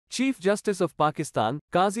Chief Justice of Pakistan,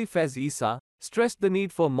 Qazi Faez Isa, stressed the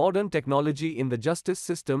need for modern technology in the justice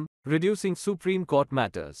system, reducing Supreme Court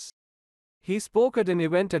matters. He spoke at an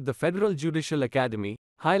event at the Federal Judicial Academy,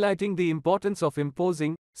 highlighting the importance of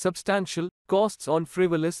imposing substantial costs on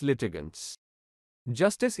frivolous litigants.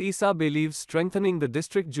 Justice Isa believes strengthening the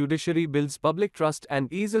district judiciary builds public trust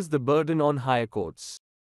and eases the burden on higher courts.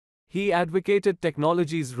 He advocated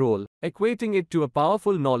technology's role, equating it to a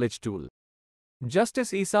powerful knowledge tool.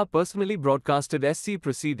 Justice Isa personally broadcasted SC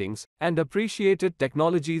proceedings and appreciated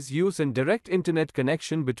technology's use in direct internet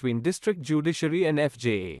connection between district judiciary and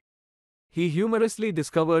FJA. He humorously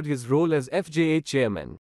discovered his role as FJA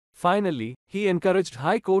chairman. Finally, he encouraged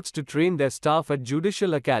high courts to train their staff at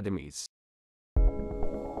judicial academies.